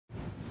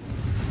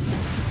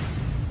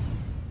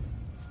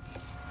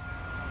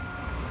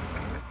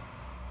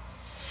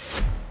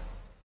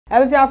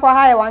Abusua for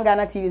high one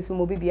Ghana TV so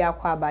mo bibia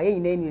kwa ba ye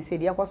nyina ni se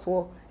de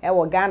yakoso e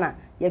wo Ghana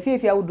ye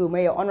fiafia wudo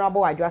me ye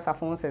honorable Adwoa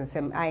Sarfo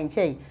sensem ai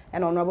nchei e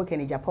na honorable Ken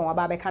Agyapong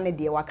aba be ka ne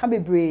de waka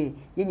bebre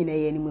ye nyina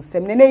ye ni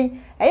musem ne nei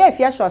e ye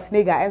Afia Schwar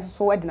snega enso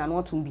so wadi na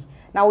no otum bi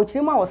na wo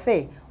chiri ma wo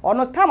se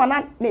ono tama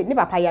na ne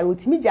papa yare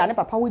otimi gya ne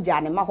papa wo gya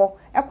ne ma ho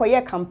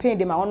ekoye campaign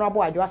de ma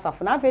honorable Adwoa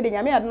Sarfo na afi de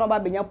nyame ade no ba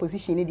benya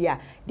position ne dia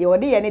de wo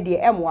de ye ne de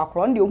emo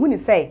akro ne de ohuni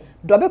se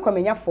dobe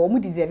kwamenya for mu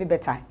deserve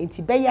better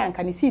enti be ya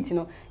anka ne seat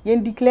no ye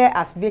declare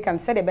as vacant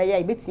said e be ya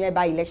ibetimi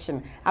by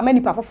election amani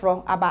pa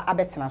foforo aba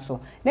abetena so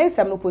na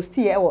nsem no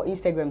posti e wo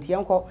Instagram ti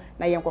yenko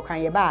na yenko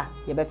kan ye ba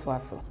ye beto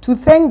aso. To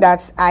think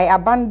that I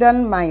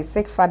abandoned my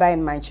sick father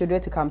and my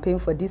children to campaign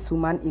for this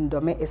woman in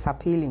Dome is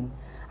appealing.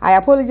 I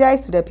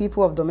apologize to the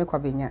people of Dome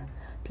Kwabenya.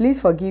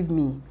 Please forgive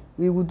me.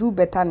 We will do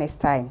better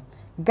next time.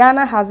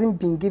 Ghana hasn't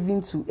been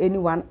given to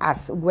anyone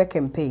as work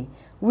and pay.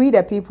 We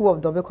the people of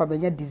Dome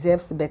Kwabenya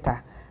deserves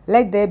better.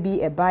 Let there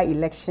be a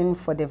by-election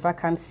for the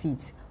vacant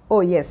seat.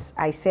 Oh yes,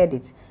 I said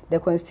it. The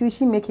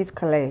constitution make it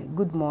clear.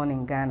 Good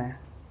morning, Ghana.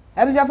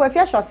 Abusua for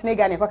Afia Schwar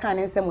snega ne kwaka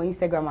ne nsem on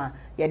Instagram a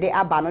ye de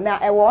aba no na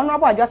e wo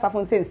honorable Adwoa Sarfo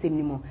nsem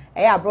ni mu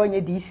e ya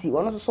Abronye DC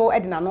wono so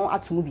edina no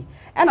atomu bi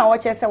e na wo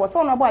che se wo so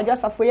honorable Adwoa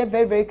Sarfo ye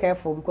very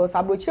careful because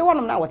abrochire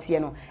wonom na wote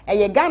no e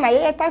ye Ghana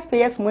ye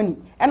taxpayers money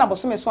e na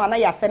bosome so ana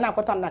ya se na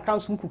akota na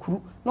council kukuru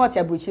na wote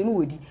abrochire no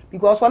wodi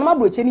because wonom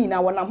abrochire ni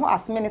na wonam ho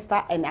as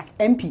minister and as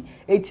MP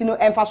eti no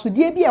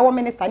emfasodie bi e wo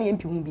minister na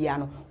MP hu bia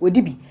no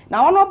wodi bi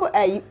na wono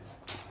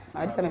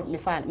na dis me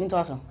fan me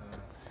to so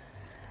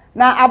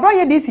na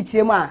Abronye DC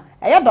chiremu a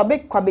eye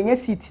dobe kwabenya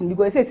seat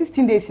because say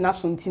 16 days na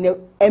so ntine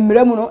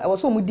emremu no e wo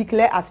so mu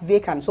declare as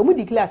vacant so mu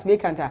declare as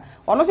vacant a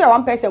ono so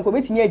one person ko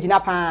betimi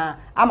agina pa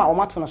ama wo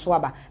mato no so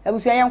aba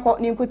abusua yenko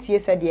ni nkotie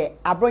se de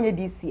Abronye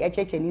DC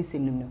echeche ni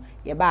nsem no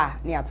ye ba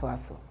na ato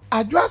aso.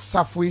 Adwoa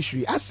Sarfo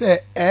issue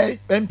ase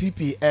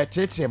MPP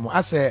tetemu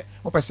ase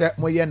mo pese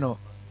mo ye no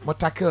mo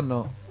tackle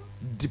no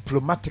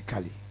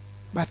diplomatically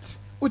but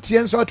utie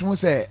nso otumu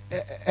se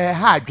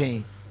ha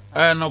adwen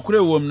no kure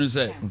wom no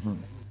se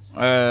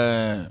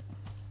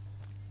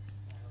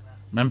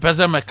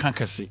Mempesa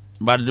mekankasi,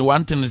 but the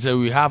one thing is that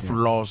we have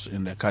laws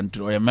in the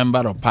country or a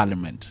member of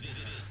parliament.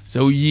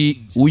 So we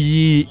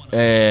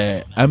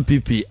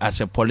MPP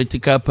as a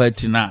political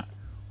party now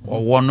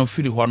or one of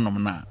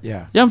one now.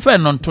 Yeah. Young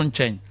fan non ton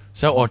change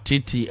so or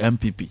TT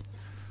MPP.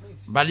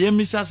 But you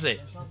miss say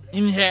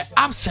in her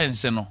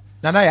absence no.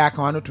 Nana ya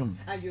kan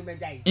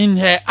In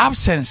her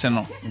absence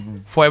no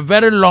for a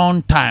very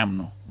long time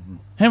no.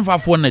 Him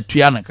for na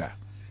tuanaka.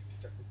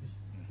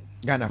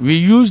 We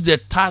use the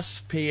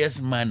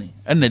taxpayers' money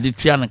and the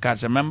Tiana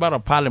as a member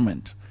of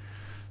parliament.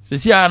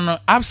 Since you are no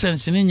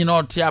absence in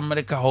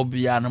America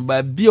hobbyano,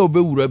 but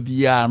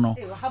Biano,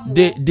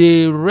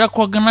 they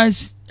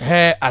recognize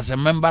her as a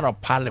member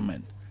of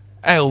parliament.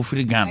 I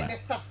offer Ghana.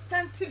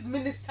 Substantive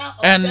minister of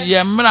and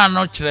Yamra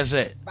no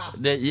say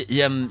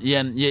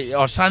the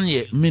or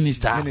Sanye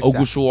minister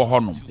Augusto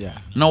Honum.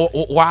 No,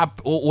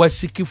 was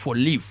seeking for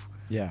leave.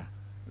 Yeah.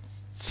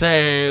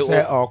 Say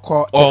or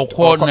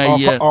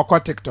call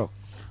TikTok.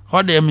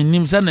 How they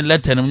mean send a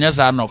letter and yes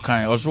are no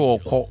kind also or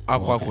call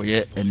aqua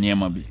and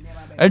Yamabi.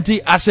 And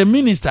as a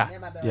minister,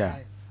 yeah,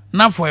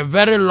 now for a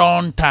very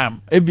long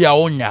time, ebi a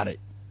own yare.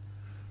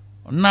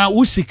 Now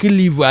who seek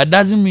leave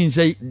doesn't mean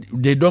say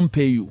they don't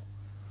pay you.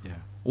 Yeah.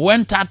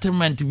 When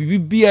entitlement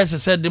BBS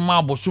said the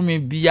man Bosumi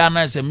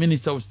Biana as a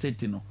minister of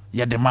state, you know,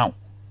 yeah the man.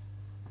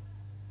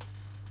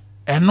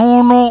 And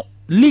no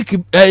leak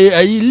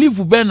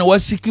leave Ben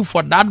was seeking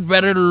for that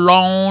very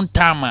long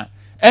time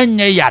and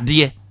ye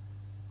yadie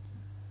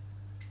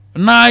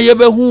na ye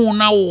be hu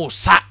na wo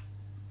sa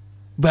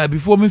but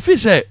before me fi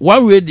say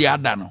one way the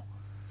other no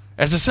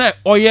as I say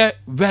oye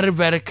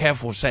very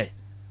careful say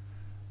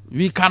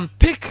we can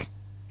pick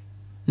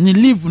ni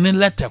leave ni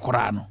letter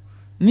kora no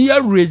ni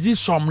ya raise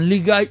some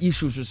legal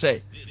issues to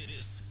say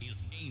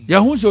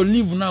ya hu so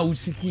leave na wo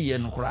siki ye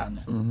no kora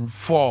no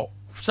for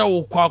say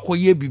wo kwa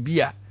ye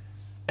bibia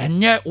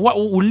enye what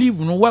will leave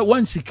no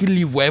one siki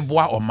leave we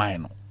boa o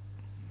mine no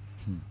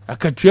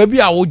akatua bi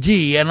a wo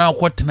gi ye na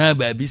kwotena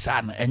ba bi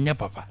sa na enye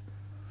papa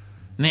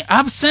the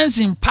absence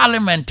in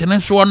parliament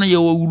and so on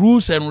your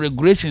rules and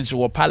regulations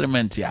for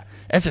parliament ya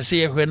as I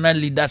say when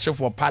leadership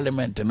for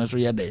parliament and so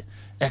ya de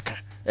eka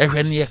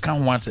when you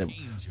can want them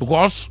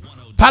because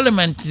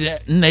parliament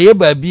na ye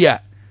ba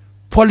bia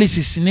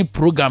policies ni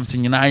programs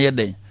nyina ye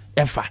de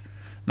efa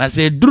na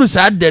say duru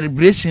sa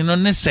deliberation no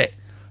ne say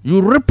you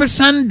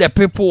represent the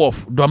people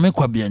of Dome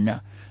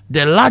Kwabenya,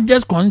 the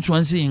largest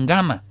constituency in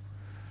Ghana.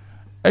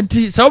 And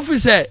so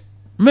say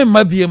me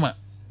mabiema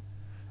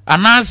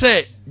and I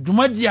say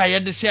Jumadi I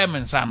had the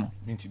chairman sano.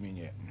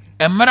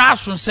 And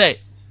Marasun say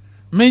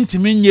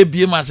Mintiminye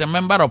Biema as a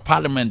member of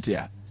parliament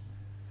here.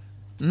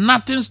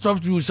 Nothing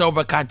stops you so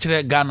over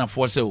catcher Ghana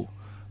for so.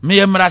 Me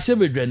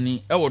Emrasebe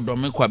Jenny, our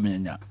Dome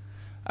Kwabenya.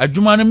 A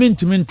Jumana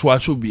Mintimin to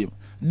Asubim.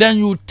 Then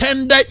you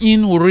tender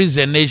in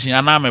resignation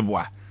and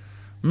ameboa.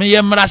 Me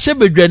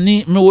Emrasebe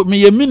Jenny,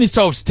 me a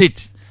minister of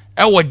state,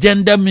 our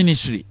gender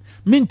ministry.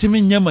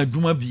 Mintimin Yama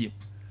Juma Bim.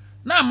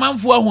 na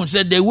manfo ahun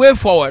say the way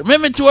forward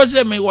me to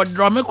say me what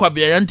draw me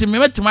kwabia nti me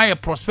metima a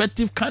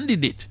prospective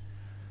candidate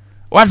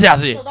what you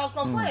say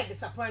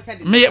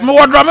me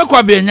what draw me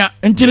kwabia nya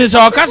nti ni say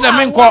o ka say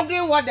me nko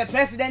wondering what the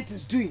president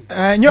is doing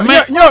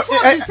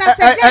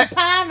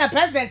the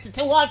president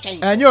to watching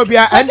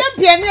bia and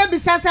piano be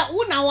say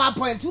who na one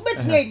point who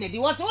betime in the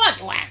what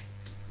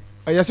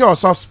you say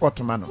soft spot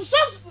man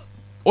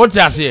what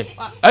you say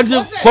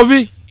nti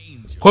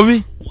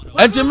Kovi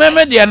nti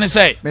me de ne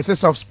say me say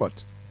soft spot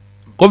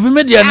Kovi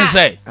me de ne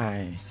say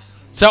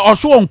say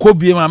oso onko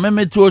bie ma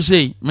me to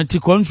say me ti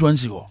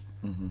constituency ho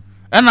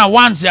and na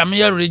once am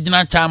here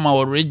regional chairman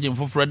or region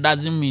for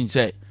doesn't mean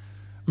say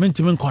me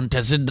ntimi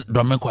contest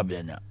do me kwa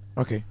bianya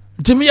okay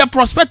ntimi ya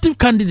prospective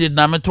candidate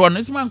na me to no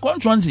it's my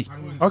constituency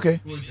okay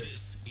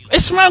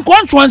it's my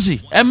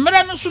constituency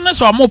emre no so ne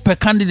so mo per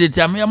candidate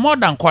am here more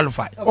than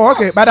qualified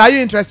okay but are you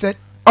interested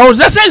oh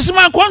that's it's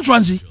my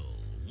constituency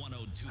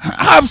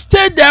I have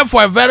stayed there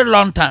for a very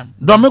long time.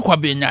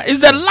 Domekwabienya is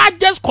the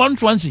largest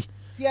constituency.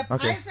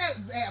 Okay.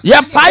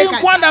 Yeah, paying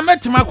kwanda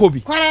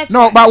metimakobi.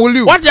 No, but will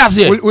you? What you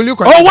say? Will you?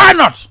 Oh, why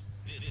not?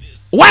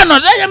 Why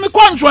not? Let me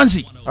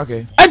constituency.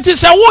 Okay. And to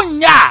say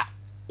wunya,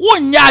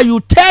 you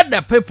tell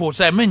the people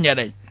say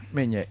menye.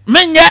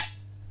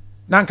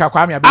 Nanka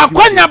kwame abi.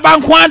 Akwanya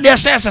bankwa dey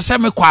say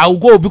me kwa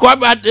go because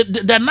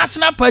the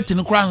national party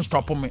no crown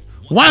stop me.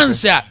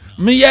 Once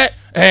me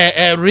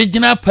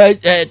regional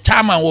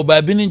chairman wo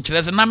ba bi ni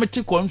nkyerese na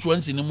meti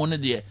constituency ni mu ne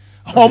de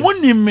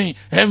omunimi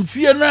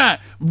emfie na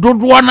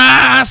dodo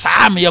na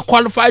sa me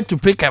qualified to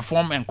pick a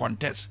form and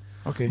contest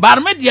okay but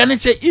me de ne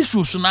say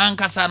issues na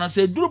ankasa no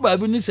say duru ba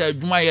bi ni say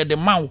adwuma ye de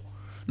mawo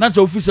na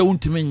say officer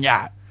wuntimi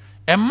nya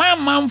e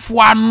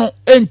manfo ano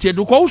ente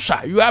do ko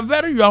usha you are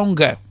very young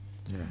girl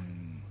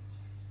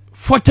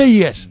 40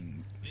 years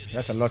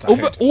that's a lot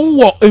ahead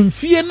wo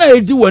emfie na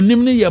edi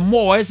wanim ni ye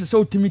more ese say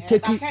utimi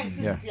take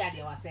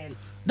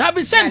that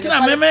be sent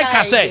na me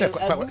ka say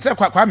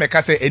kwa me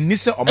ka say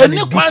enise o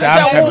mani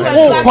disa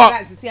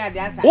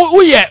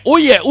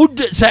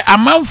say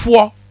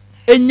amanfo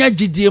enya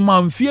gidie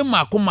ma mfie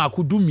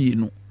mako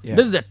dumienu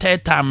this is the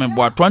third time in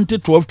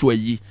 2012 to a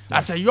year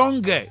as a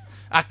young girl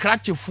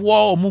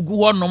akrachefo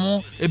omugu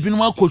honom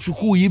ebinum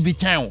akosuku yi bi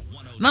kan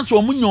na so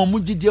omunya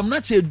omugidie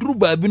na say duru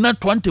ba bi na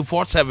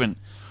 24/7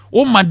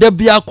 o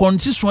madabia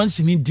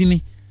constituency ni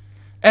dini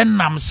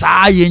enam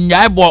saa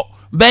yenya ebo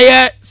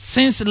Beye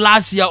since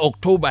last year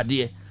October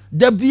there.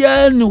 The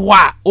bia ni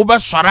wa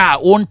obesora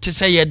won't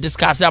say you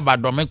discuss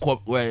about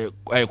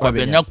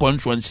Domekwabienya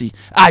constituency.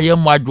 Aye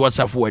mo Adwoa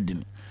Sarfo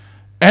wadini.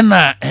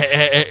 Ena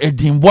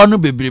edimbo no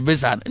bebrebe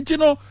san. Nti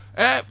no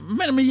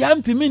me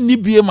yampi me ni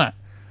bie ma.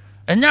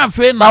 Enya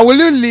afa na but will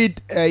you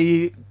lead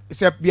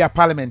be a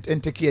parliament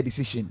and take a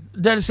decision?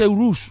 There is a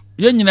rules.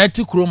 Ye nyina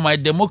ti kro my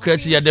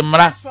democracy ya de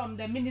mra from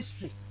the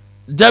ministry.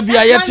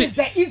 Dabia yeti is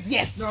the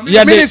easiest.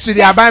 Ministry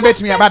they are buying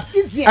between about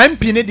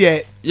MP ne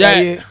there.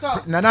 Yeah.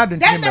 Nana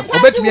don't remember.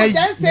 Obetumi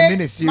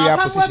ministerial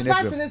position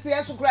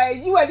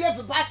you are there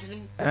for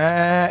party.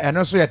 And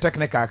also a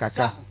technical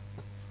kaka.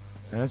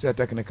 And also a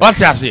technical. What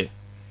you say?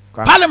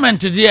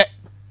 Parliament there.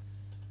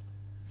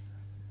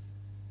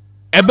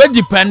 Ebe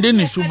depending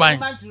in Suban.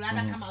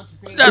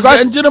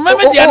 Because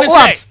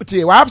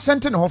we are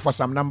absenting home for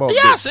some number of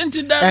days. And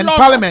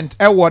Parliament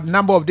award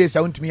number of days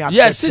I want me absent.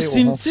 Yes,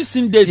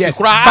 16 days. Yes.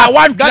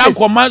 One clan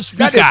command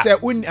speaker. That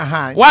is one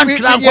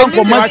clan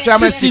command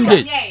 16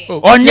 days.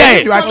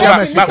 Onye.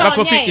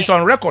 It's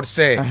on record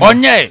say.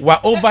 Onye. We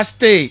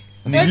overstay.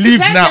 Leave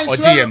now or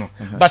no.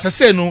 But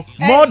say no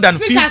more than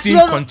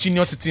 15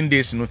 continuous 16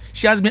 days no.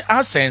 She has been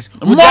absent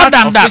without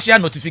official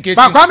notification.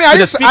 But Kwame, are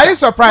you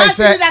surprised?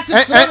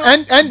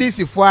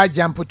 NDC for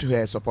jump to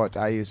her support.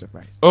 Are you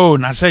surprised? Oh,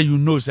 now say you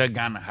know say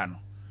Ghana hano.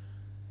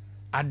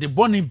 At the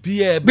burning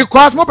pier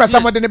because more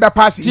person would never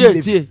pass it.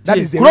 That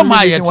is the reason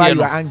why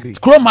you are angry.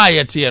 Chroma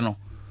yet no.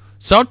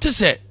 So to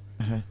say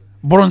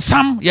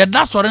Bronsam, yeah,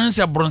 that's what I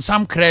say.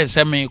 Bronsam craze,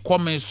 I mean,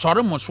 come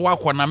sorry,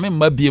 Moswako, and I mean,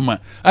 Mabiema,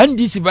 and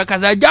this is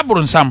because I jab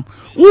Bronsam.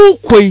 Who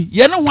quay,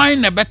 you know,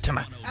 wine a better.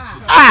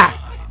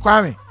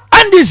 Kwame,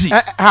 and this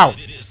how?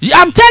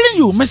 I'm telling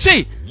you, me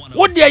say,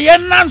 what the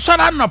yen answer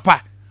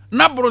anapa,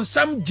 na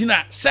Bronsam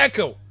Gina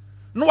circle.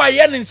 No, I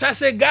yen in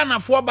Sase Ghana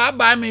for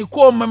Baba, me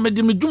call me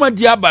Duma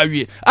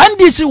Diabawi, and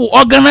this will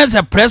organize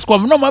a press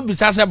conference. No more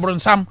besides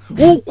Bronsam,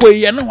 who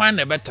quay, you know, wine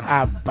a better.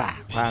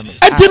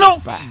 And you know,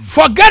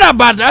 forget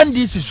about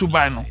NDC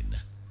Subano.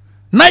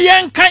 Na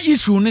yenka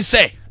issue ni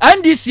say,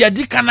 NDC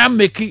yadi kana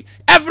make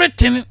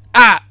everything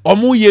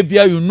omu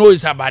yebia you know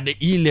is about the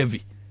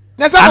e-levy.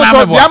 That's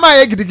about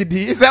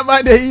it's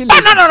about the e-levy.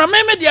 No,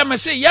 me dia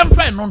say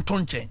yemfa no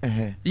tonche.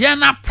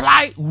 Yen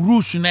apply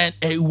rules na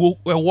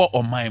wo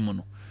o man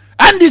no.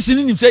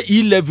 NDC ni say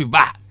e-levy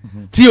ba.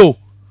 Tio.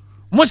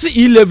 Mo say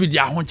e-levy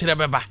dia ho kire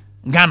beba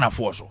Ghana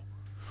for so.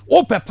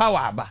 Wo pe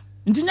power ba.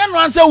 Nti nya no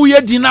ansa wo ye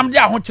dinam de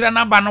ahokere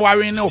na ba na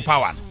wawe ne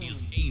power.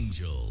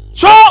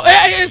 So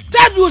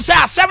tell you say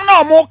asem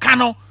na omo ka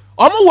no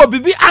omo wo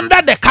bibi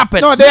under the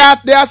carpet. No,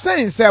 they are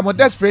saying say mo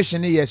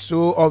desperation is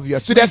so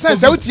obvious. To the sense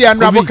say uti an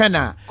rabo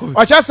kana.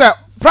 O cha say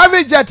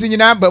private jet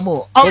nyina ba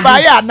mu oba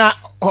ya na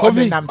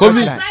Kofi na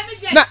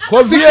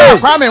Kofi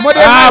kwame mo de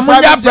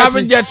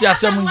private jet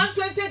asem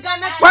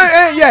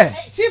yeah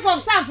chief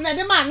of staff na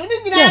the man no ni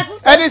nyina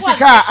any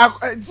sika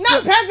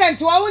na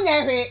president wa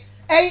unya hwe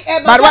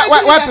but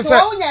what to say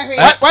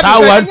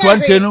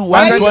 120 no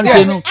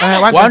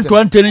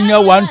 120 nya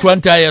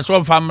 120 aye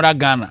so famra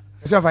Ghana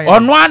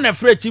ono an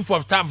free chief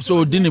of staff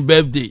so di ni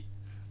birthday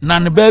na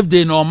ne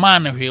birthday no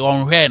man hwe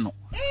on hwe no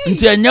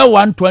nti enya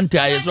 120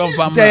 aye so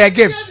famra say a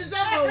gift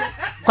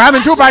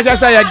kwame two pa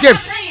say a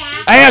gift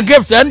a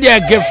gift and a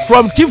gift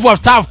from chief of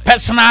staff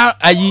personal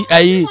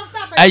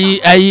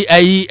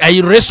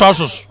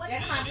resources.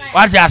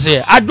 What you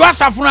say? Adwoa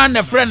Sarfo and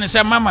the friend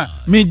say, Mama,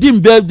 me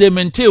dim birthday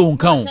mente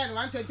unkan.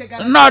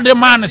 No, the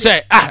man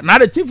say, now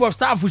the chief of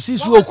staff see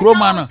so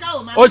kromano.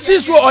 O see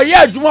so oye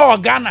adwuma o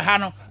Ghana ha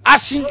no.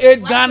 Ashin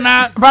 8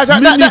 Ghana.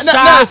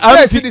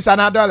 Minister cities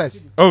and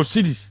dollars. Oh,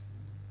 cities.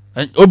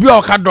 Obi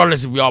o ka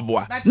dollars bi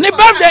oboa. Ni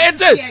birthday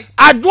it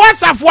Adwoa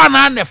Sarfo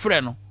and the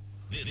friend no.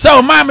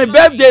 So my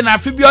birthday na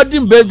fi bi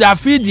odim birthday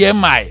afi die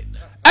mai.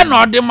 And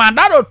all the man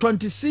that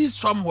 26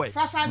 somewhere.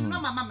 Chief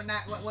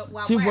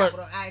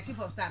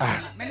of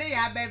staff.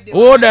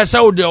 Oh, that's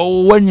how the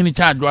one you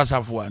charge Adwoa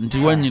Sarfo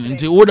until when you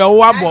until the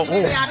wabo.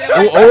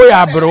 Oh,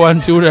 yeah, bro,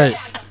 until right.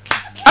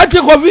 I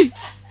take Kofi.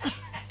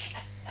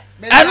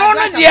 And on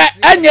the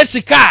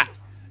Anyesika,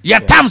 your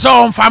terms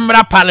on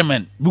family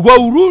parliament. Because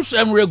rules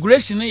and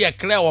regulation in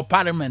clear or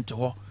parliament.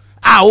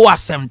 Ah,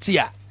 70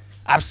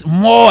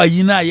 more,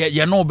 you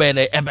know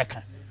better,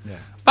 Ebeka.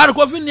 But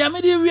Kofi, the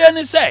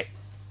immediate say.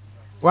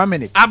 1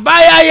 minute.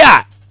 Abaya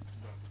ya.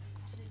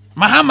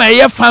 Mahama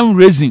ye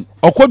fundraising.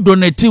 Oko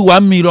donate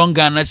 1 million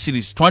Ghana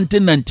cedis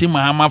 2019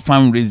 Mahama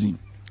fundraising.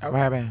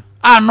 Abaya.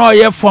 No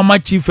ye former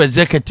chief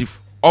executive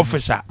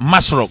officer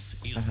Masrok.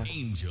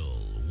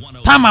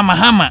 Tama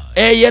Mahama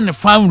ye ne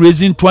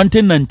fundraising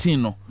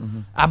 2019 no.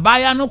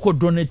 Abaya no ko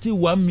donate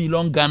 1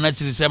 million Ghana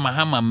cedis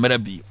Mahama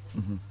mrabi.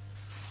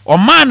 O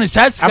man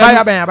says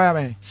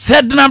Abaya.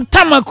 Said nam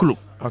tamakulu.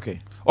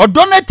 Okay. Or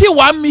donate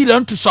 1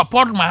 million to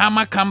support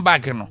Mahama come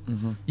back no.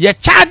 Ye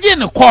charging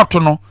the court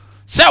no.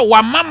 Say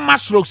one man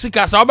Masrok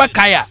sika sa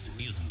obakaya.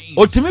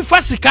 Otimi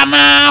fa sika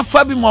na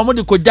fa bi mo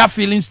de koja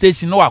filling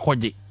station no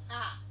akoje.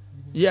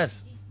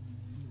 Yes.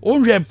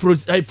 Onwe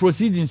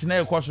proceedings na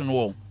ekoso no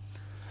wo.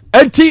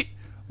 Enti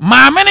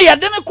maame ne ye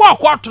de ne ko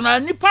court na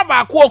nipa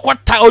ba ko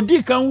okota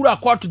odi kan wura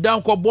court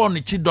dan ko bo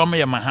ne chi dom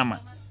ye Mahama.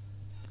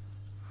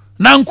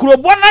 Na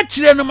nkurobo na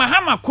kire no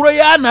Mahama kuro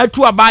ya na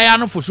atu abaya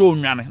no fo so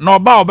onwane na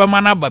oba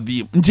obema na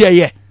babiem nti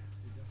eye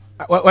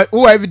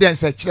who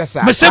evidence kire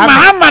sa me say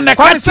Mahama na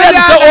ka kire so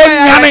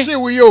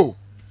onwane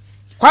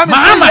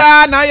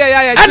Mahama na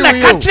ya na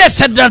ka kire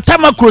se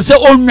dantama kuro se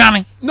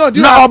onwane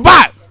na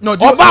oba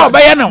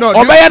obeye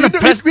no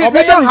press we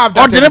don't have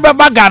that ordinary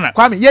baba Ghana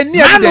Kwame ye ni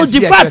evidence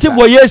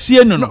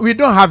we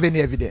don't have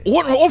any evidence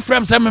who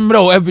frame say me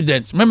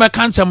evidence me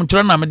cancer mo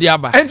tro na me dia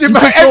ba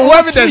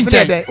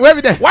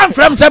evidence one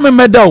frame say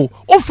me do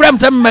who frame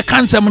say me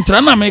cancer mo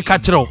tro na me ka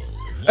kire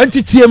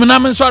enti tie me na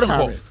me sori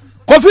nko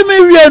Kofi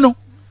me wie no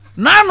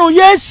na no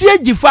ye sie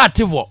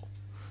gifativo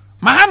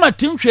Mahama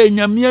timhwe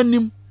nyame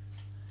anim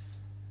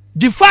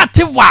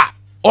gifativo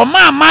o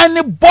ma man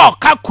ne ball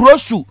ka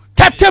krosu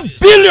 30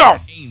 billion.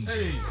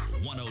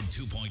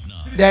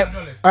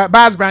 The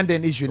Bas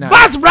Brandon issue now.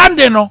 Bas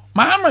Brandon no.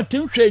 Mahama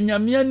timhwe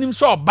nyame anim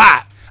so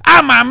ba.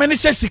 Ama me ne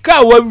se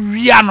sika wa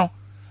wia no.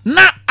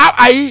 Na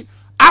ai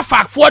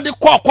afakfo de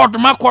court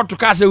ma court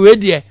ka se we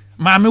de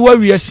ma me wa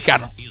wia sika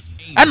no.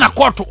 E na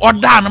court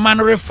order no man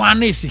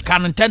refund sika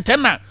no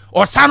tenten na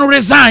o san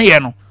resign ye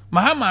no.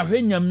 Mahama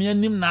hwe nyame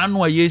anim na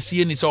anu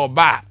ayesie ni se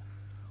oba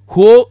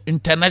ho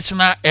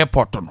international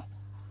airport no.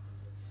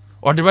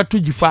 Or the betu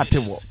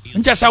gifativo.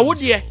 Nchasa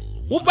wodie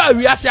wo ba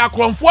wiase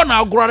akromfo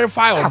na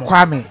glorify o.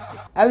 Kwame.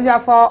 Afia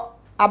for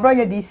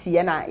Abronye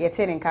DC na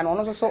yete ne nka no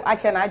no so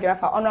ache na adwara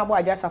fa honorable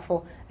Adwoa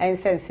Sarfo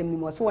ensensem ni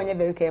mo so wonye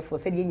very careful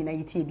said ye nyina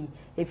yete bi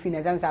efri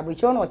na zanza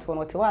abrochi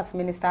ono to as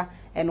minister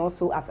and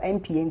also as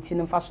MP enti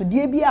no fa so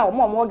die bi a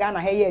omo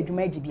Ghana ha ye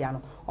adwuma agibia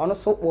no ono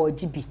so wo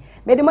gibi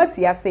mede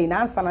masia say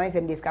na ansa na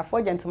sem diska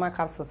for gentleman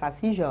capsules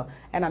as usual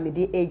and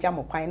amede eja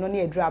mo kwan no na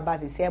edura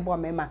base se ebo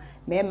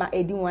mema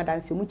edi wan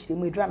dance mu kire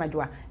mu edura na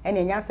dwa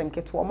ene enya asem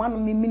keto o mano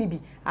mimini bi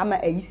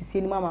ama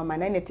ayisisi ni mama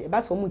na net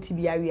ba so mu ti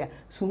bi awe a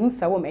so hu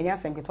sawom enya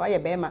asem keto aye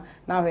bema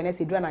na ho na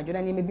se edura na dwa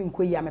na ne mebi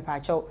nkoyi a mepa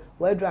acho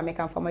wa edura me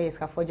kan fama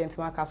yeska for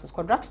gentleman capsules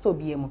ko drugstore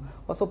bi emu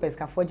also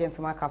peska for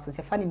gentleman capsules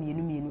se fa ne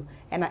mienu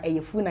ena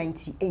eyefu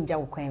 90 enja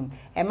wo kwan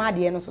e ma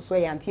de no so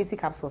ye anti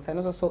capsules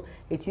no so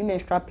etimi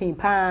menstrual pain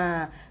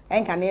pa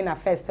enka ne na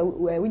first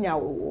wunya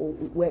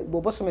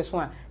boboso so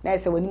a na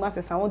ese wani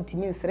masesa won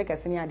timi nsere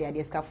kese ne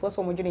ade skafo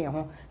so mo dwene ye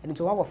ho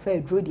ento wa fa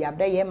aduro di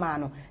abda ye ma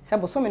no se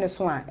boso me ne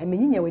so a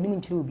emenyinya wani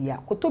nkire obi a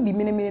koto bi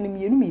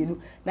mienu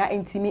na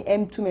entimi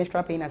M2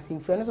 menstrual pain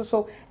asimfro no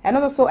so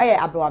eno so aye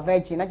abroa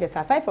virgin na just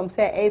aside from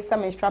say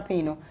some menstrual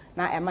pain no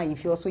na ema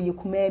yifi also ye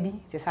kuma bi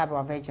te sabe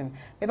wa virgin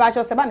me ba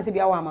cho se ba ne se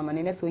bia wa mama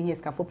ne so hie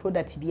ska for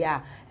product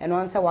bia eno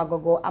ansa wa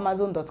gogo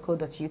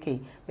amazon.co.uk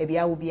be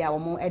bia wo bia wo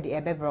mo e de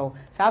ebebro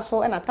sa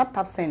so na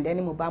tap send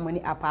any mobile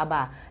money app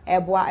aba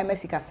eboa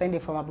emesika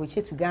send from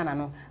Abronye to Ghana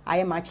no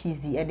aye match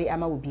easy e de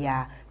ama wo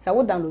bia sa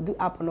wo download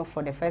the app no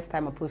for the first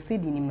time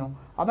proceeding nim no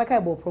obeka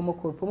ebo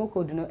promo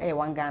code no e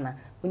 1 Ghana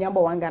unya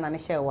bo 1 Ghana ne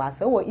share wa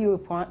so wo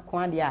Europe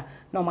kwa dia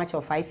no match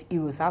of 5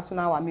 euros aso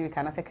na wa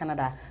America na se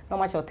Canada no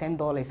match of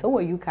 $10 so wo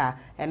UK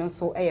and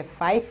also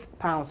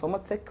 £5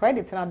 almost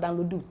credit na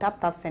download do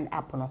tap send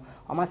app no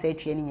almost say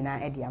tue ni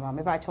nyina e dia ma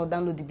me ba cho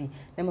download bi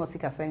na me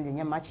osika send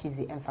nya match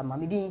easy emfa ma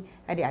me din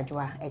e de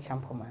Adwoa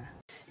Champoma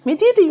me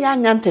didi ya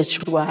Afia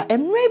Schwar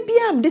emre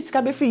bia m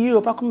disika be free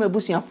Europe akoma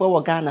busuafo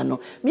wo Ghana no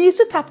me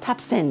use tap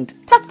send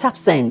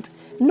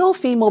no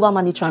fee mobile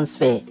money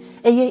transfer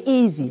eye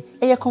easy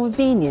eye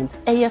convenient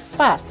eye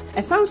fast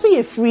and sound so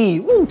ye free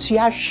won't you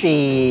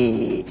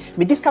hwe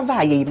me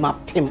discover ye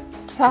mapim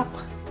tap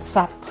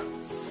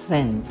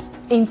send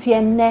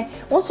entienne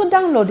also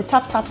download the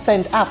tap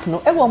send app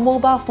no e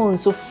mobile phone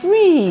so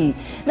free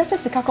na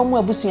fesika komo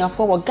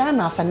abusuafo wo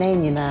Ghana afa na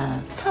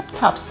nyina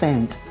tap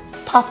send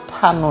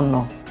papa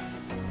no